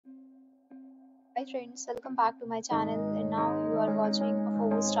Hi friends, welcome back to my channel and now you are watching a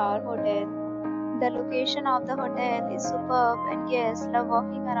 4-star hotel. The location of the hotel is superb and guests love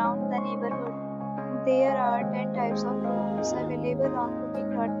walking around the neighborhood. There are 10 types of rooms available on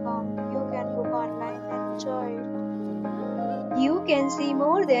booking.com. You can book online and enjoy it. You can see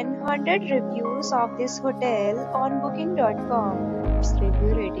more than 100 reviews of this hotel on booking.com. Its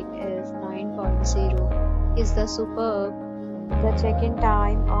review rating is 9.0. Is the superb. The check-in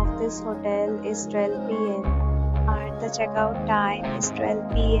time of this hotel is 12 p.m. and the checkout time is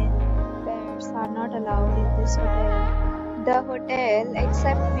 12 p.m. Pets are not allowed in this hotel. The hotel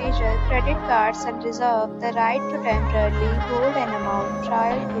accepts major credit cards and reserves the right to temporarily hold an amount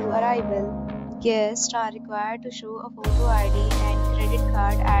prior to arrival. Guests are required to show a photo ID and credit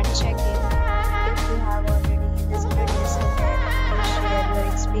card at check-in. If you have already visited this hotel, please share your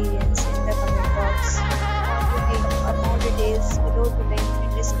experience in the comment box. For more details, below the link in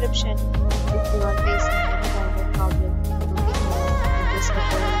description. If you are facing any kind of problem in booking in this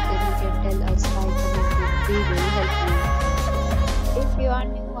hotel, then you can tell us by commenting. We will help you. If you are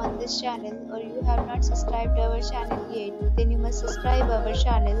new on this channel or you have not subscribed our channel yet, then you must subscribe our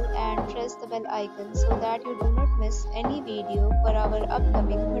channel and press the bell icon so that you do not miss any video for our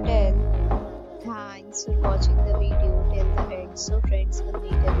upcoming hotel. Thanks for watching the video till the end. So friends, will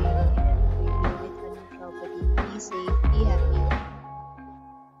meet again in a new video with a new property. Be safe, be happy.